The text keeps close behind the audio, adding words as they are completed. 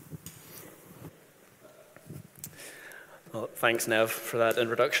Well, thanks, Nev, for that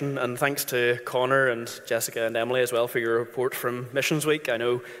introduction, and thanks to Connor and Jessica and Emily as well for your report from Missions Week. I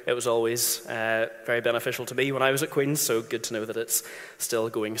know it was always very beneficial to me when I was at Queen's, so good to know that it's still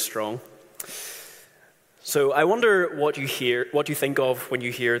going strong. So I wonder what you think of when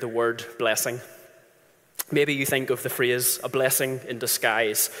you hear the word blessing. Maybe you think of the phrase, a blessing in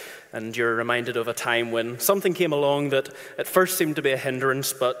disguise, and you're reminded of a time when something came along that at first seemed to be a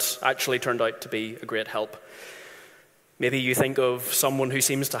hindrance, but actually turned out to be a great help. Maybe you think of someone who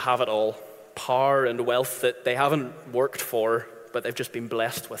seems to have it all, power and wealth that they haven't worked for, but they've just been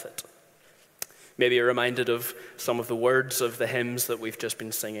blessed with it. Maybe you're reminded of some of the words of the hymns that we've just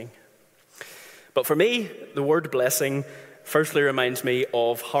been singing. But for me, the word blessing firstly reminds me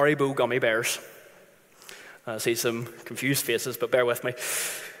of Haribo gummy bears. I see some confused faces, but bear with me.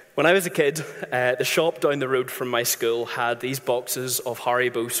 When I was a kid, the shop down the road from my school had these boxes of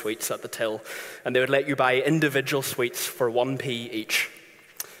Haribo sweets at the till, and they would let you buy individual sweets for 1p each.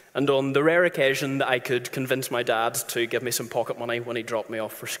 And on the rare occasion that I could convince my dad to give me some pocket money when he dropped me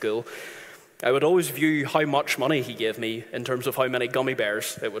off for school, I would always view how much money he gave me in terms of how many gummy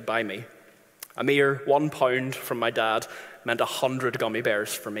bears it would buy me. A mere £1 from my dad meant 100 gummy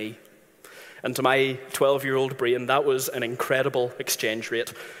bears for me. And to my 12-year-old brain, that was an incredible exchange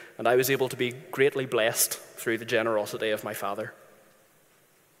rate, and I was able to be greatly blessed through the generosity of my father.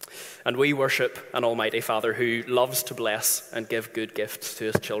 And we worship an Almighty Father who loves to bless and give good gifts to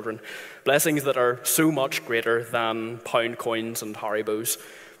his children, blessings that are so much greater than pound coins and Haribos.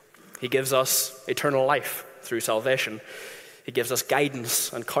 He gives us eternal life through salvation. He gives us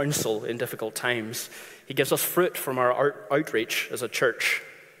guidance and counsel in difficult times. He gives us fruit from our outreach as a church.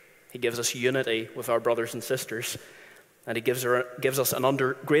 He gives us unity with our brothers and sisters, and he gives us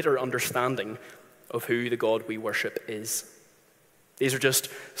an greater understanding of who the God we worship is. These are just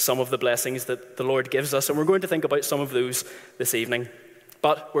some of the blessings that the Lord gives us, and we're going to think about some of those this evening.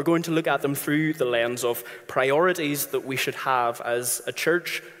 But we're going to look at them through the lens of priorities that we should have as a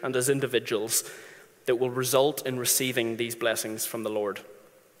church and as individuals that will result in receiving these blessings from the Lord.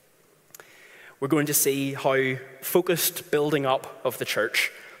 We're going to see how focused building up of the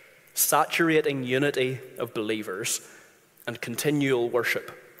church, saturating unity of believers, and continual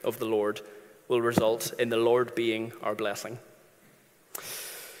worship of the Lord will result in the Lord being our blessing.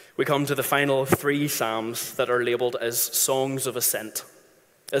 We come to the final 3 psalms that are labeled as songs of ascent.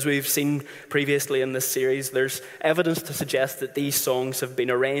 As we've seen previously in this series, there's evidence to suggest that these songs have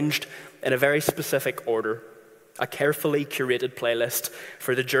been arranged in a very specific order, a carefully curated playlist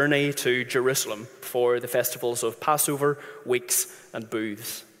for the journey to Jerusalem for the festivals of Passover, Weeks, and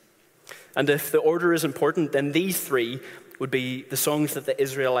Booths. And if the order is important, then these 3 would be the songs that the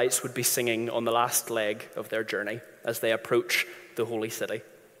Israelites would be singing on the last leg of their journey as they approach the holy city.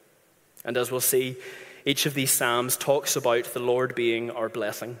 And as we'll see, each of these psalms talks about the Lord being our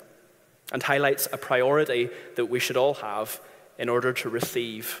blessing and highlights a priority that we should all have in order to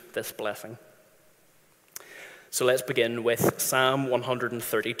receive this blessing. So let's begin with Psalm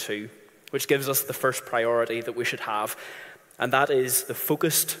 132, which gives us the first priority that we should have, and that is the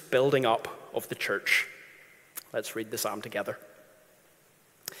focused building up of the church. Let's read the psalm together.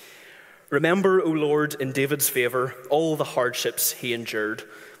 Remember, O Lord, in David's favor, all the hardships he endured,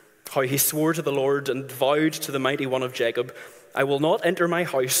 how he swore to the Lord and vowed to the mighty one of Jacob, I will not enter my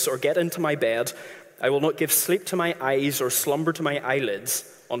house or get into my bed. I will not give sleep to my eyes or slumber to my eyelids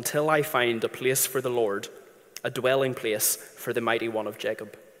until I find a place for the Lord, a dwelling place for the mighty one of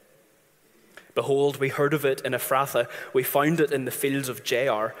Jacob. Behold, we heard of it in Ephrathah. We found it in the fields of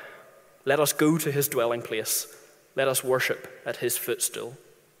Jair. Let us go to his dwelling place. Let us worship at his footstool.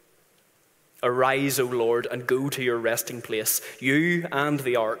 Arise, O Lord, and go to your resting place, you and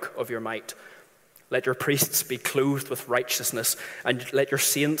the ark of your might. Let your priests be clothed with righteousness, and let your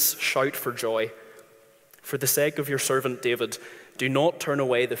saints shout for joy. For the sake of your servant David, do not turn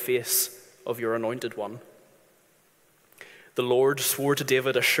away the face of your anointed one. The Lord swore to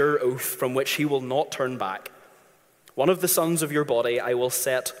David a sure oath from which he will not turn back. One of the sons of your body I will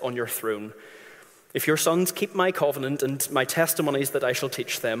set on your throne. If your sons keep my covenant and my testimonies that I shall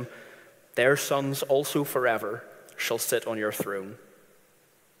teach them, their sons also forever shall sit on your throne.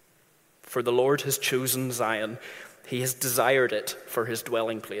 For the Lord has chosen Zion. He has desired it for his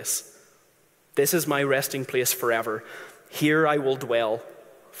dwelling place. This is my resting place forever. Here I will dwell,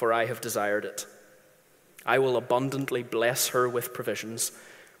 for I have desired it. I will abundantly bless her with provisions.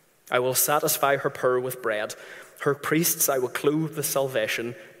 I will satisfy her poor with bread. Her priests I will clothe with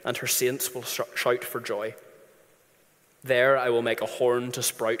salvation, and her saints will shout for joy. There I will make a horn to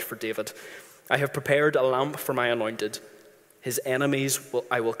sprout for David. I have prepared a lamp for my anointed. His enemies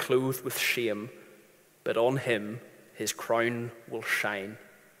I will clothe with shame, but on him his crown will shine.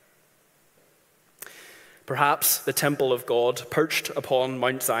 Perhaps the temple of God, perched upon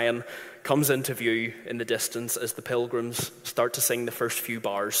Mount Zion, comes into view in the distance as the pilgrims start to sing the first few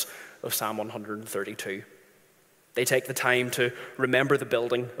bars of Psalm 132. They take the time to remember the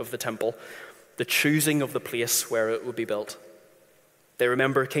building of the temple, the choosing of the place where it would be built. They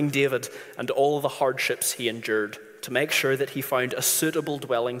remember King David and all the hardships he endured to make sure that he found a suitable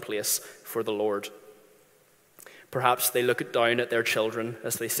dwelling place for the Lord. Perhaps they look down at their children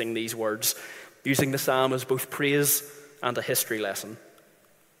as they sing these words, using the psalm as both praise and a history lesson.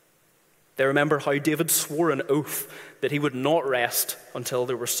 They remember how David swore an oath that he would not rest until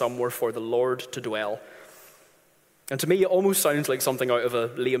there was somewhere for the Lord to dwell. And to me, it almost sounds like something out of a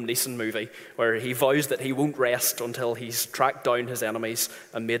Liam Neeson movie, where he vows that he won't rest until he's tracked down his enemies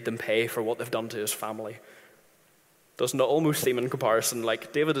and made them pay for what they've done to his family. Doesn't it almost seem in comparison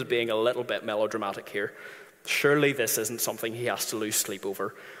like David is being a little bit melodramatic here? Surely this isn't something he has to lose sleep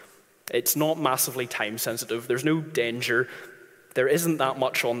over. It's not massively time sensitive. There's no danger. There isn't that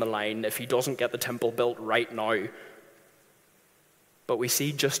much on the line if he doesn't get the temple built right now. But we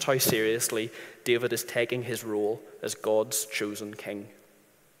see just how seriously David is taking his role as God's chosen king.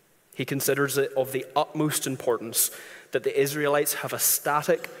 He considers it of the utmost importance that the Israelites have a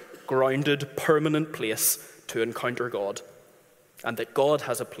static, grounded, permanent place to encounter God, and that God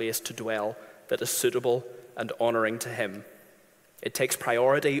has a place to dwell that is suitable and honoring to him. It takes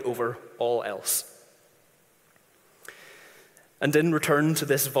priority over all else. And in return to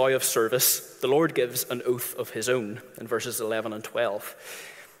this vow of service, the Lord gives an oath of his own in verses 11 and 12.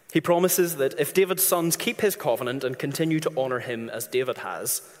 He promises that if David's sons keep his covenant and continue to honor him as David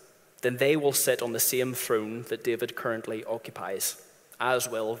has, then they will sit on the same throne that David currently occupies, as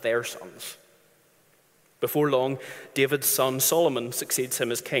will their sons. Before long, David's son Solomon succeeds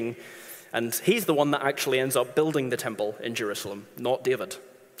him as king, and he's the one that actually ends up building the temple in Jerusalem, not David.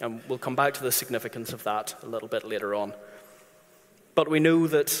 And we'll come back to the significance of that a little bit later on. But we know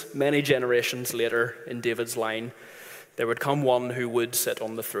that many generations later in David's line, there would come one who would sit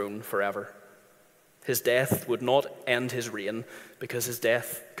on the throne forever. His death would not end his reign because his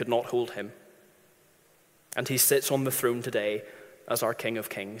death could not hold him. And he sits on the throne today as our King of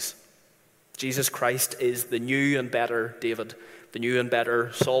Kings. Jesus Christ is the new and better David, the new and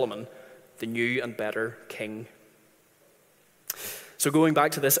better Solomon, the new and better King. So going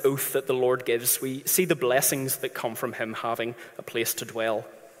back to this oath that the Lord gives, we see the blessings that come from him having a place to dwell.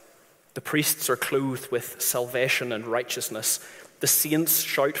 The priests are clothed with salvation and righteousness. The saints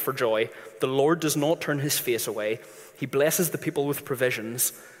shout for joy. The Lord does not turn his face away. He blesses the people with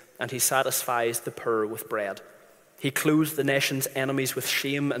provisions, and he satisfies the poor with bread. He clothes the nation's enemies with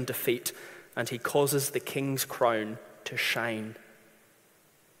shame and defeat, and he causes the king's crown to shine.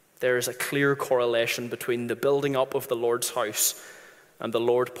 There is a clear correlation between the building up of the Lord's house and the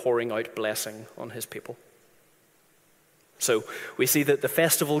Lord pouring out blessing on his people. So we see that the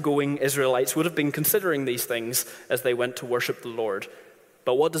festival-going Israelites would have been considering these things as they went to worship the Lord.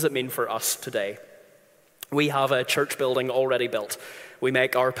 But what does it mean for us today? We have a church building already built. We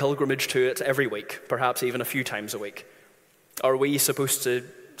make our pilgrimage to it every week, perhaps even a few times a week. Are we supposed to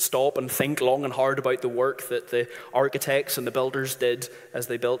stop and think long and hard about the work that the architects and the builders did as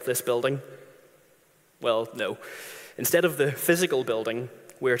they built this building? Well, no. Instead of the physical building,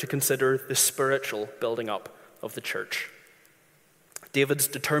 we're to consider the spiritual building up of the church. David's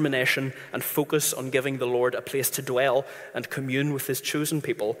determination and focus on giving the Lord a place to dwell and commune with his chosen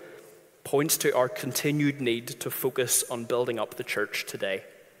people points to our continued need to focus on building up the church today.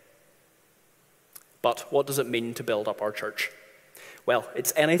 But what does it mean to build up our church? Well,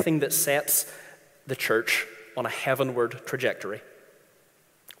 it's anything that sets the church on a heavenward trajectory.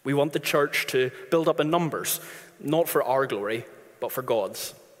 We want the church to build up in numbers, not for our glory, but for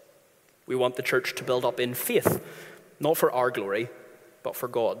God's. We want the church to build up in faith, not for our glory, but for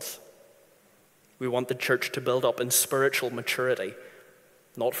God's. We want the church to build up in spiritual maturity,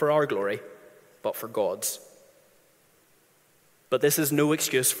 not for our glory, but for God's. But this is no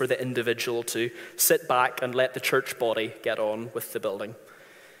excuse for the individual to sit back and let the church body get on with the building.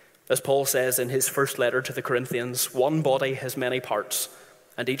 As Paul says in his first letter to the Corinthians, one body has many parts,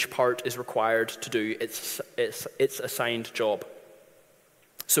 and each part is required to do its assigned job.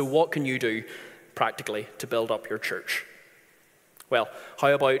 So what can you do practically to build up your church? Well,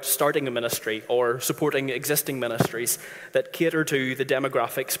 how about starting a ministry or supporting existing ministries that cater to the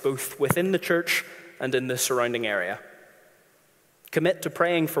demographics both within the church and in the surrounding area? Commit to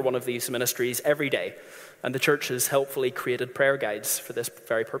praying for one of these ministries every day, and the church has helpfully created prayer guides for this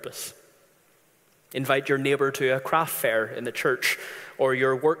very purpose. Invite your neighbor to a craft fair in the church or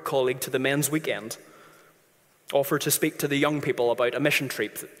your work colleague to the men's weekend. Offer to speak to the young people about a mission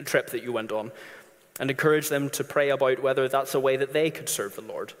trip that you went on, and encourage them to pray about whether that's a way that they could serve the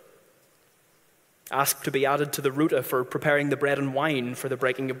Lord. Ask to be added to the rota for preparing the bread and wine for the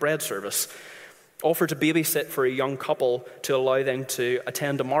breaking of bread service. Offer to babysit for a young couple to allow them to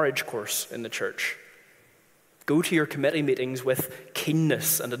attend a marriage course in the church. Go to your committee meetings with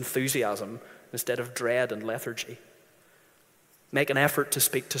keenness and enthusiasm instead of dread and lethargy. Make an effort to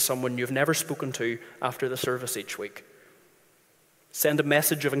speak to someone you've never spoken to after the service each week. Send a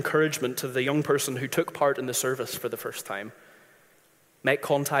message of encouragement to the young person who took part in the service for the first time. Make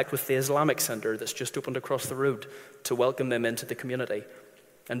contact with the Islamic Centre that's just opened across the road to welcome them into the community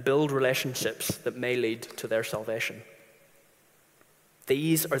and build relationships that may lead to their salvation.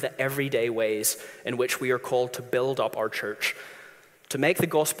 These are the everyday ways in which we are called to build up our church, to make the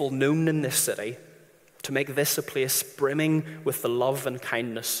gospel known in this city, to make this a place brimming with the love and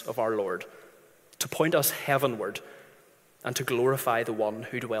kindness of our Lord, to point us heavenward, and to glorify the one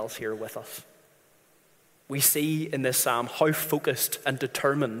who dwells here with us. We see in this psalm how focused and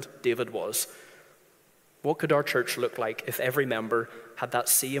determined David was. What could our church look like if every member had that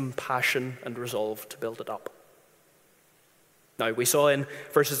same passion and resolve to build it up? Now, we saw in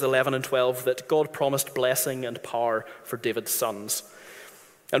verses 11 and 12 that God promised blessing and power for David's sons.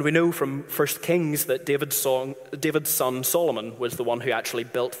 And we know from 1 Kings that David's son Solomon was the one who actually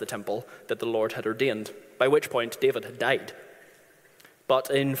built the temple that the Lord had ordained, by which point David had died.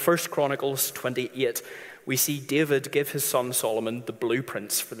 But in 1 Chronicles 28, we see David give his son Solomon the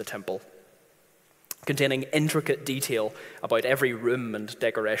blueprints for the temple, containing intricate detail about every room and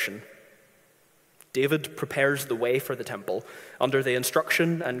decoration. David prepares the way for the temple under the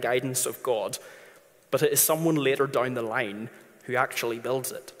instruction and guidance of God, but it is someone later down the line who actually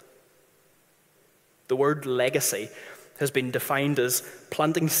builds it. The word legacy has been defined as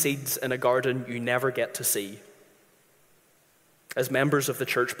planting seeds in a garden you never get to see. As members of the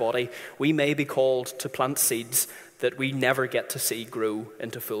church body, we may be called to plant seeds that we never get to see grow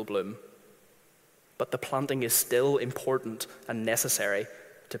into full bloom. But the planting is still important and necessary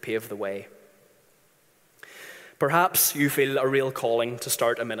to pave the way. Perhaps you feel a real calling to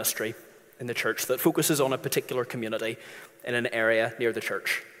start a ministry in the church that focuses on a particular community in an area near the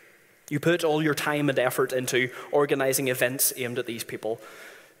church. You put all your time and effort into organizing events aimed at these people,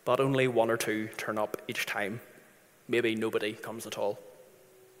 but only one or two turn up each time. Maybe nobody comes at all.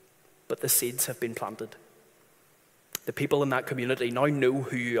 But the seeds have been planted. The people in that community now know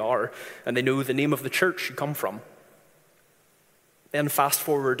who you are, and they know the name of the church you come from. Then fast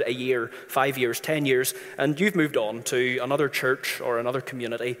forward a year, 5 years, 10 years, and you've moved on to another church or another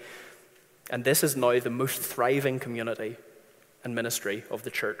community, and this is now the most thriving community and ministry of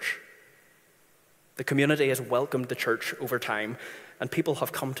the church. The community has welcomed the church over time, and people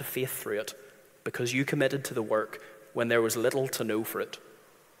have come to faith through it because you committed to the work when there was little to know for it.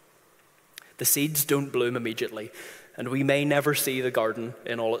 The seeds don't bloom immediately, and we may never see the garden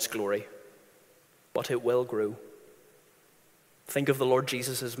in all its glory, but it will grow. Think of the Lord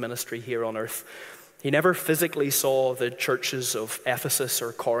Jesus' ministry here on earth. He never physically saw the churches of Ephesus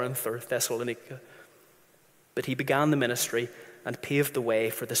or Corinth or Thessalonica, but he began the ministry and paved the way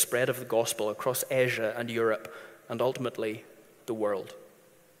for the spread of the gospel across Asia and Europe and ultimately the world.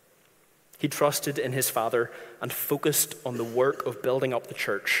 He trusted in his Father and focused on the work of building up the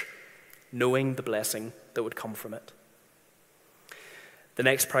church, knowing the blessing that would come from it. The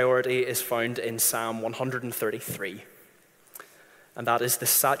next priority is found in Psalm 133. And that is the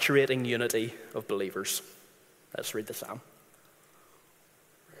saturating unity of believers. Let's read the psalm.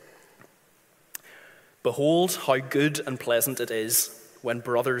 Behold how good and pleasant it is when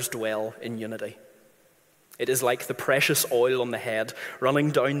brothers dwell in unity. It is like the precious oil on the head, running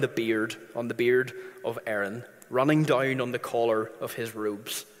down the beard, on the beard of Aaron, running down on the collar of his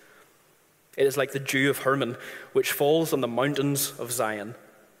robes. It is like the dew of Hermon, which falls on the mountains of Zion.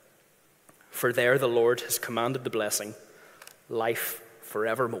 For there the Lord has commanded the blessing, life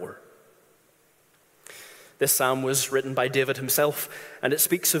forevermore. This psalm was written by David himself, and it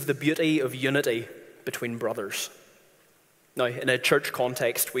speaks of the beauty of unity between brothers. Now, in a church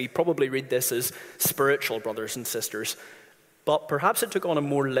context, we probably read this as spiritual brothers and sisters, but perhaps it took on a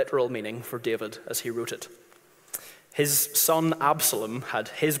more literal meaning for David as he wrote it. His son Absalom had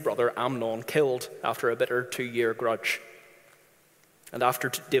his brother Amnon killed after a bitter 2-year grudge. And after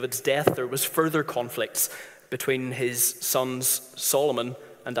David's death, there was further conflicts between his sons Solomon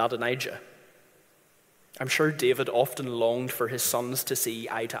and Adonijah. I'm sure David often longed for his sons to see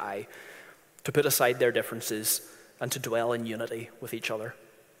eye to eye, to put aside their differences and to dwell in unity with each other.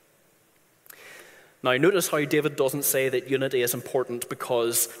 Now, notice how David doesn't say that unity is important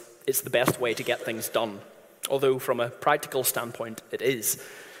because it's the best way to get things done. although from a practical standpoint it is.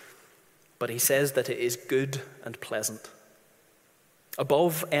 But he says that it is good and pleasant.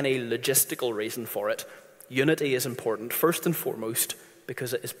 Above any logistical reason for it, unity is important, first and foremost,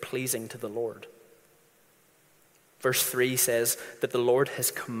 because it is pleasing to the Lord. Verse 3 says that the Lord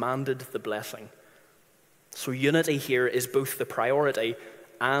has commanded the blessing. So unity here is both the priority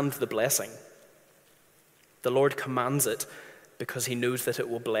and the blessing. The Lord commands it because he knows that it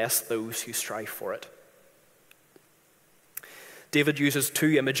will bless those who strive for it. David uses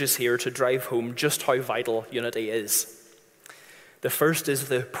two images here to drive home just how vital unity is. The first is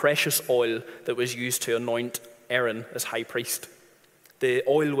the precious oil that was used to anoint Aaron as high priest. The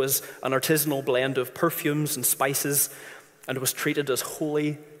oil was an artisanal blend of perfumes and spices and was treated as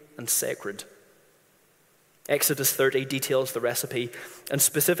holy and sacred. Exodus 30 details the recipe and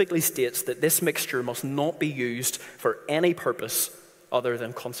specifically states that this mixture must not be used for any purpose other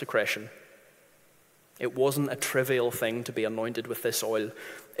than consecration. It wasn't a trivial thing to be anointed with this oil.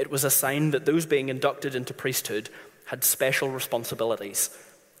 It was a sign that those being inducted into priesthood had special responsibilities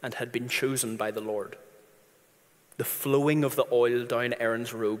and had been chosen by the Lord. The flowing of the oil down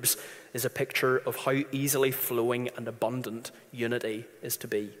Aaron's robes is a picture of how easily flowing and abundant unity is to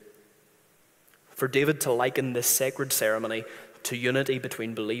be. For David to liken this sacred ceremony to unity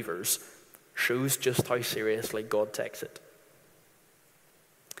between believers shows just how seriously God takes it.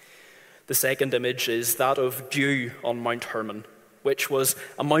 The second image is that of dew on Mount Hermon, which was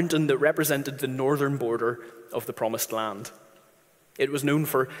a mountain that represented the northern border of the Promised Land. It was known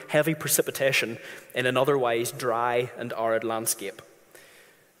for heavy precipitation in an otherwise dry and arid landscape.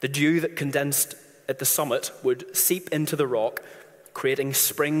 The dew that condensed at the summit would seep into the rock, creating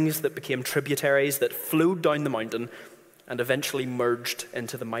springs that became tributaries that flowed down the mountain and eventually merged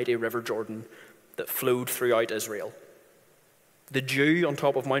into the mighty River Jordan that flowed throughout Israel. The dew on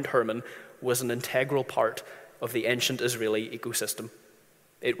top of Mount Hermon was an integral part of the ancient Israeli ecosystem.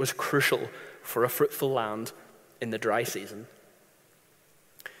 It was crucial for a fruitful land in the dry season.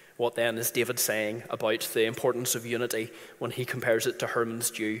 What then is David saying about the importance of unity when he compares it to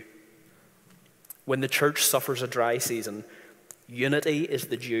Hermon's dew? When the church suffers a dry season, unity is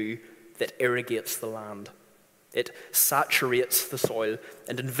the dew that irrigates the land. It saturates the soil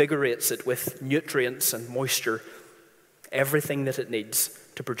and invigorates it with nutrients and moisture, everything that it needs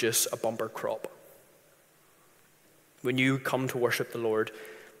to produce a bumper crop. When you come to worship the Lord,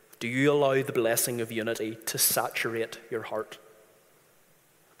 do you allow the blessing of unity to saturate your heart?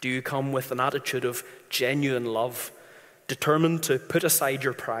 Do you come with an attitude of genuine love, determined to put aside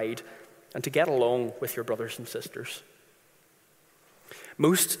your pride and to get along with your brothers and sisters?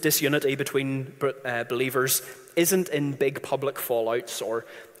 Most disunity between believers isn't in big public fallouts or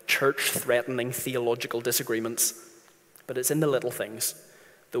church-threatening theological disagreements, but it's in the little things,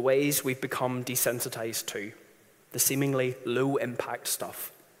 the ways we've become desensitized to, the seemingly low-impact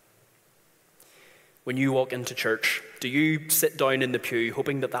stuff. When you walk into church, do you sit down in the pew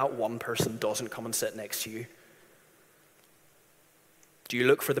hoping that that one person doesn't come and sit next to you? Do you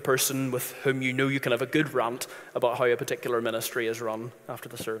look for the person with whom you know you can have a good rant about how a particular ministry is run after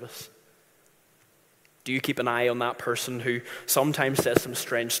the service? Do you keep an eye on that person who sometimes says some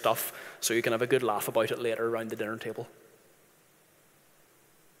strange stuff so you can have a good laugh about it later around the dinner table?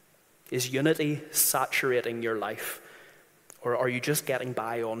 Is unity saturating your life, or are you just getting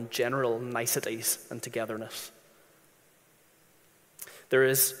by on general niceties and togetherness? There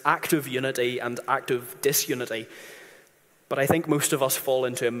is active unity and active disunity, but I think most of us fall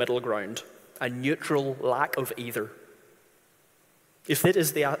into a middle ground, a neutral lack of either. If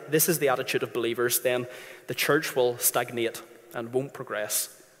this is the attitude of believers, then the church will stagnate and won't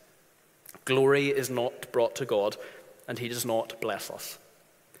progress. Glory is not brought to God, and he does not bless us.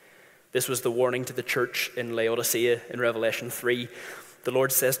 This was the warning to the church in Laodicea in Revelation 3. The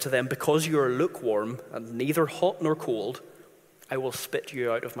Lord says to them, "Because you are lukewarm and neither hot nor cold, I will spit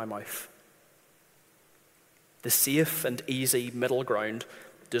you out of my mouth." The safe and easy middle ground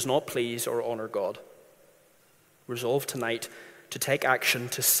does not please or honor God. Resolve tonight to take action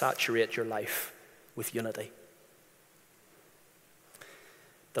to saturate your life with unity.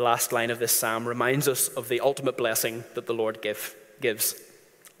 The last line of this psalm reminds us of the ultimate blessing that the Lord gives.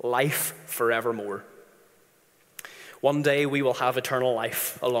 Life forevermore. One day we will have eternal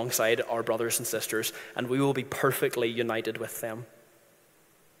life alongside our brothers and sisters, and we will be perfectly united with them.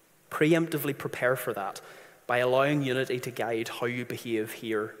 Preemptively prepare for that by allowing unity to guide how you behave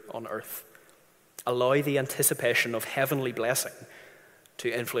here on earth. Allow the anticipation of heavenly blessing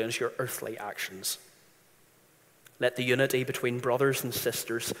to influence your earthly actions. Let the unity between brothers and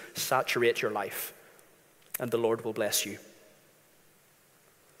sisters saturate your life, and the Lord will bless you.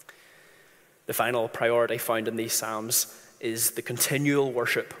 The final priority found in these psalms is the continual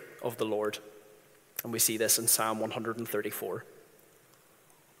worship of the Lord. And we see this in Psalm 134.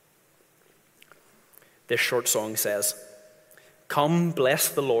 This short song says, "Come, bless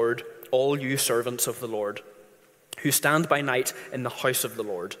the Lord, all you servants of the Lord, who stand by night in the house of the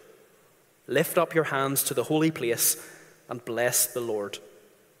Lord. Lift up your hands to the holy place and bless the Lord.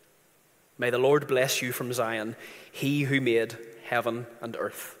 May the Lord bless you from Zion, he who made heaven and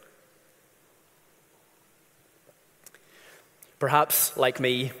earth." Perhaps, like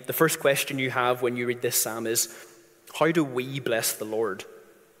me, the first question you have when you read this psalm is, how do we bless the Lord?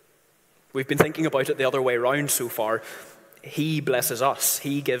 We've been thinking about it the other way around so far. He blesses us.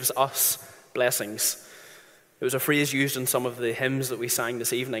 He gives us blessings. It was a phrase used in some of the hymns that we sang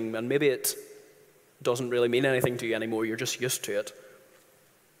this evening, and maybe it doesn't really mean anything to you anymore. You're just used to it.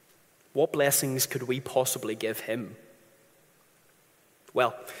 What blessings could we possibly give him?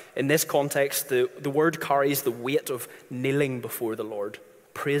 Well, in this context, the word carries the weight of kneeling before the Lord,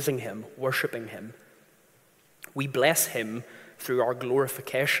 praising him, worshiping him. We bless him through our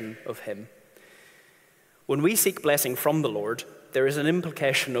glorification of him. When we seek blessing from the Lord, there is an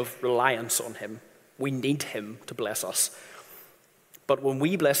implication of reliance on him. We need him to bless us. But when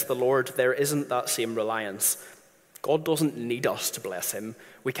we bless the Lord, there isn't that same reliance. God doesn't need us to bless him.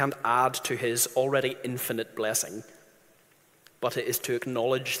 We can't add to his already infinite blessing. But it is to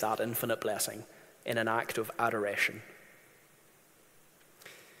acknowledge that infinite blessing in an act of adoration.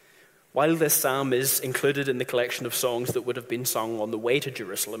 While this psalm is included in the collection of songs that would have been sung on the way to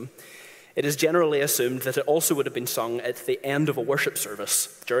Jerusalem, it is generally assumed that it also would have been sung at the end of a worship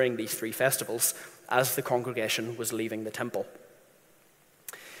service during these three festivals as the congregation was leaving the temple.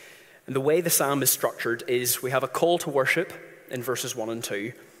 And the way the psalm is structured is we have a call to worship in verses 1 and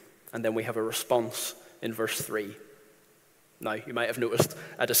 2, and then we have a response in verse 3. Now, you might have noticed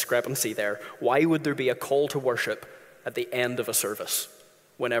a discrepancy there. Why would there be a call to worship at the end of a service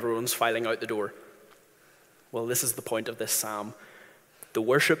when everyone's filing out the door? Well, this is the point of this psalm. The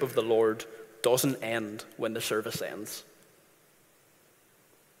worship of the Lord doesn't end when the service ends.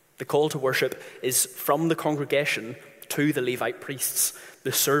 The call to worship is from the congregation to the Levite priests,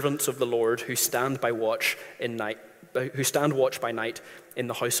 the servants of the Lord who stand watch by night in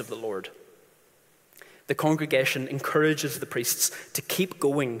the house of the Lord. The congregation encourages the priests to keep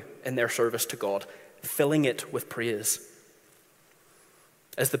going in their service to God, filling it with praise.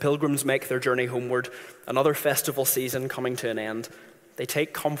 As the pilgrims make their journey homeward, another festival season coming to an end, they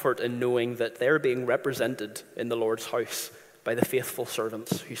take comfort in knowing that they're being represented in the Lord's house by the faithful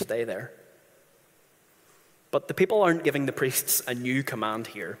servants who stay there. But the people aren't giving the priests a new command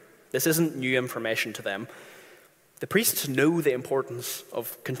here. This isn't new information to them. The priests know the importance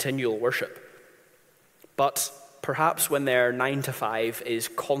of continual worship. But perhaps when their 9 to 5 is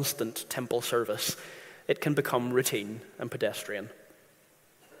constant temple service, it can become routine and pedestrian.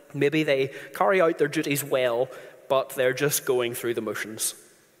 Maybe they carry out their duties well, but they're just going through the motions.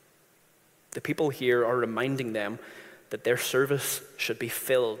 The people here are reminding them that their service should be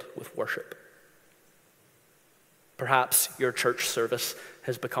filled with worship. Perhaps your church service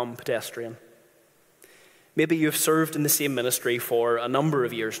has become pedestrian. Maybe you've served in the same ministry for a number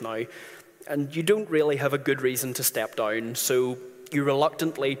of years now, and you don't really have a good reason to step down, so you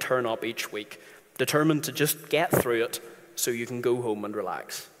reluctantly turn up each week, determined to just get through it so you can go home and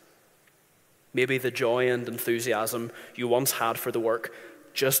relax. Maybe the joy and enthusiasm you once had for the work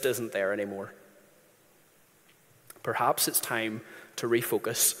just isn't there anymore. Perhaps it's time to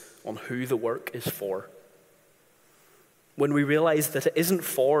refocus on who the work is for. When we realize that it isn't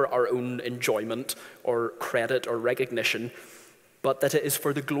for our own enjoyment or credit or recognition, but that it is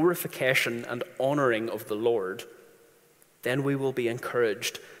for the glorification and honoring of the Lord, then we will be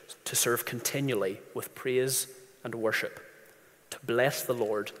encouraged to serve continually with praise and worship, to bless the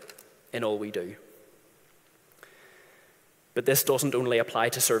Lord in all we do. But this doesn't only apply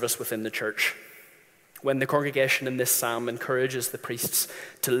to service within the church. When the congregation in this psalm encourages the priests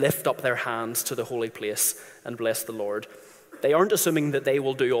to lift up their hands to the holy place and bless the Lord, they aren't assuming that they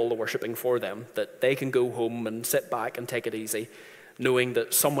will do all the worshipping for them, that they can go home and sit back and take it easy, knowing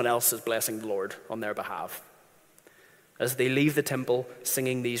that someone else is blessing the Lord on their behalf. As they leave the temple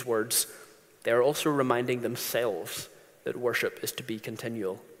singing these words, they are also reminding themselves that worship is to be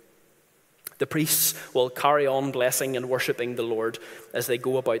continual. The priests will carry on blessing and worshipping the Lord as they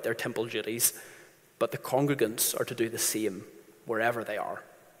go about their temple duties, but the congregants are to do the same wherever they are.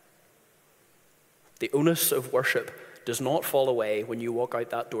 The onus of worship does not fall away when you walk out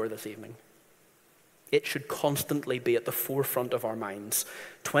that door this evening. It should constantly be at the forefront of our minds,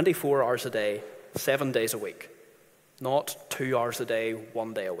 24 hours a day, 7 days a week, not 2 hours a day,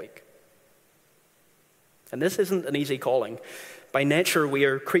 1 day a week. And this isn't an easy calling. By nature, we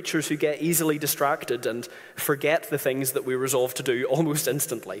are creatures who get easily distracted and forget the things that we resolve to do almost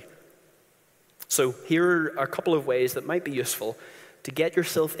instantly. So here are a couple of ways that might be useful to get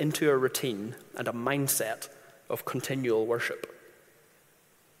yourself into a routine and a mindset of continual worship.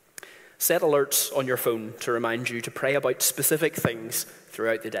 Set alerts on your phone to remind you to pray about specific things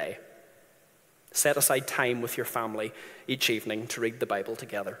throughout the day. Set aside time with your family each evening to read the Bible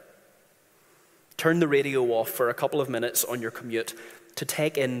together. Turn the radio off for a couple of minutes on your commute to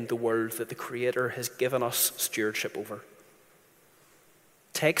take in the word that the Creator has given us stewardship over.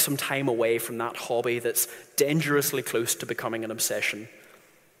 Take some time away from that hobby that's dangerously close to becoming an obsession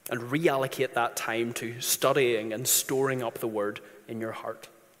and reallocate that time to studying and storing up the word in your heart.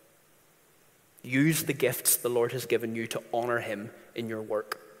 Use the gifts the Lord has given you to honor him in your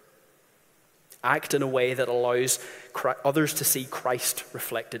work. Act in a way that allows others to see Christ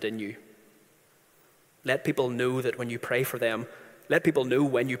reflected in you. Let people know that when you pray for them,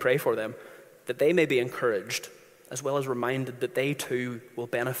 that they may be encouraged, as well as reminded that they too will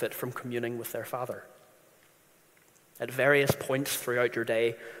benefit from communing with their Father. At various points throughout your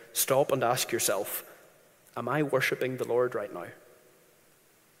day, stop and ask yourself, am I worshiping the Lord right now?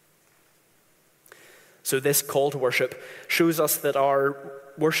 So this call to worship shows us that our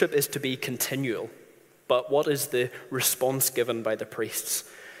worship is to be continual. But what is the response given by the priests?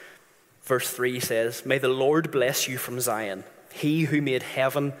 Verse 3 says, "May the Lord bless you from Zion, he who made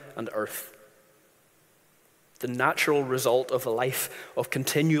heaven and earth." The natural result of a life of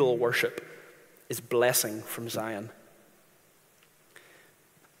continual worship is blessing from Zion.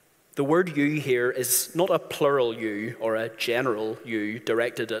 The word "you" here is not a plural "you" or a general "you"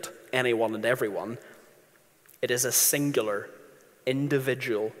 directed at anyone and everyone. It is a singular,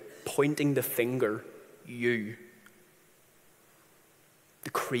 individual, pointing the finger, you. The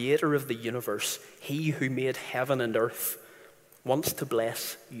Creator of the universe, he who made heaven and earth, wants to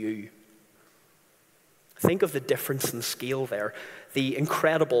bless you. Think of the difference in scale there. The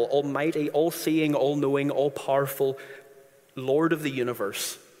incredible, almighty, all-seeing, all-knowing, all-powerful Lord of the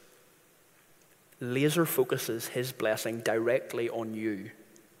universe laser focuses his blessing directly on you.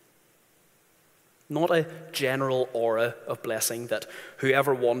 Not a general aura of blessing that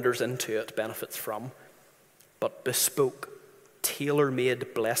whoever wanders into it benefits from, but bespoke,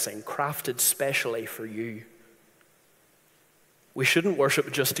 tailor-made blessing crafted specially for you. We shouldn't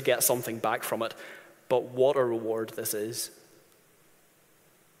worship just to get something back from it, but what a reward this is.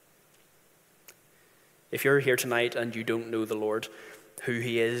 If you're here tonight and you don't know the Lord, who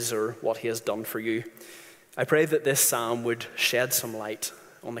he is or what he has done for you, I pray that this psalm would shed some light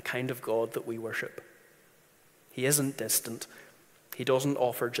on the kind of God that we worship. He isn't distant. He doesn't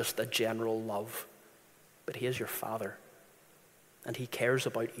offer just a general love, but he is your Father, and he cares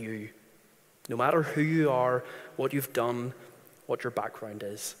about you, no matter who you are, what you've done, what your background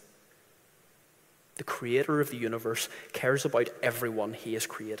is. The Creator of the universe cares about everyone he has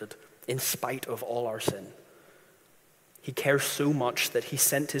created, in spite of all our sin. He cares so much that he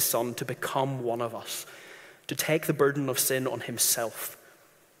sent his Son to become one of us, to take the burden of sin on himself,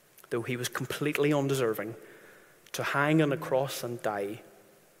 though he was completely undeserving, to hang on a cross and die,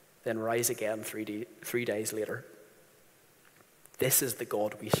 then rise again 3 days later. This is the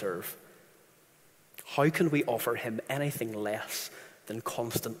God we serve. How can we offer him anything less than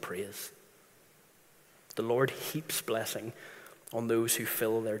constant praise? The Lord heaps blessing on those who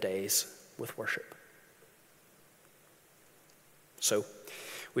fill their days with worship. So,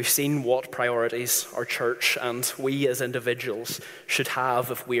 we've seen what priorities our church and we as individuals should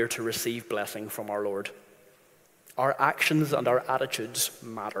have if we are to receive blessing from our Lord. Our actions and our attitudes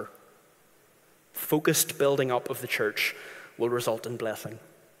matter. Focused building up of the church will result in blessing.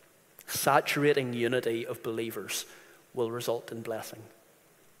 Saturating unity of believers will result in blessing.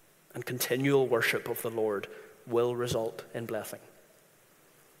 And continual worship of the Lord will result in blessing.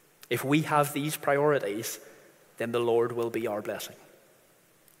 If we have these priorities, then the Lord will be our blessing.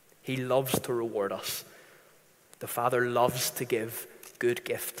 He loves to reward us. The Father loves to give good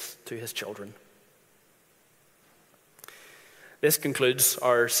gifts to his children. This concludes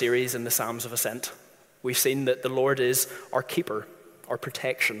our series in the Psalms of Ascent. We've seen that the Lord is our keeper, our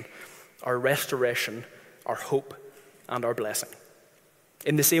protection, our restoration, our hope, and our blessing.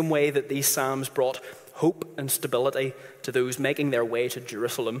 In the same way that these psalms brought hope and stability to those making their way to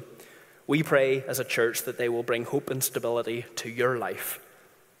Jerusalem, we pray as a church that they will bring hope and stability to your life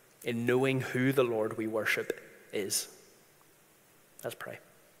in knowing who the Lord we worship is. Let's pray.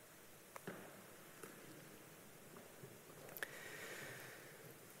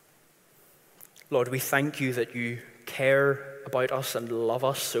 Lord, we thank you that you care about us and love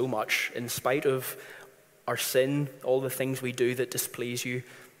us so much in spite of our sin, all the things we do that displease you,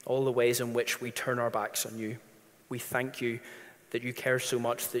 all the ways in which we turn our backs on you. We thank you that you care so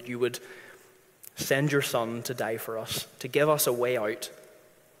much that you would send your Son to die for us, to give us a way out,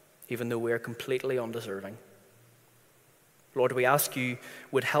 even though we are completely undeserving. Lord, we ask you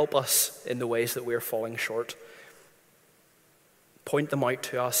would help us in the ways that we are falling short. Point them out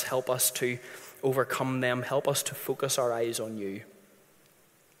to us, help us to overcome them, help us to focus our eyes on you.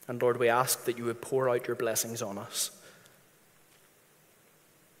 And Lord, we ask that you would pour out your blessings on us.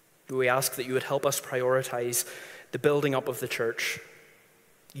 We ask that you would help us prioritize the building up of the church,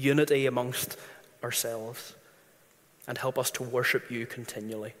 unity amongst ourselves, and help us to worship you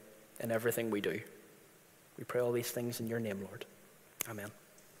continually in everything we do. We pray all these things in your name, Lord. Amen.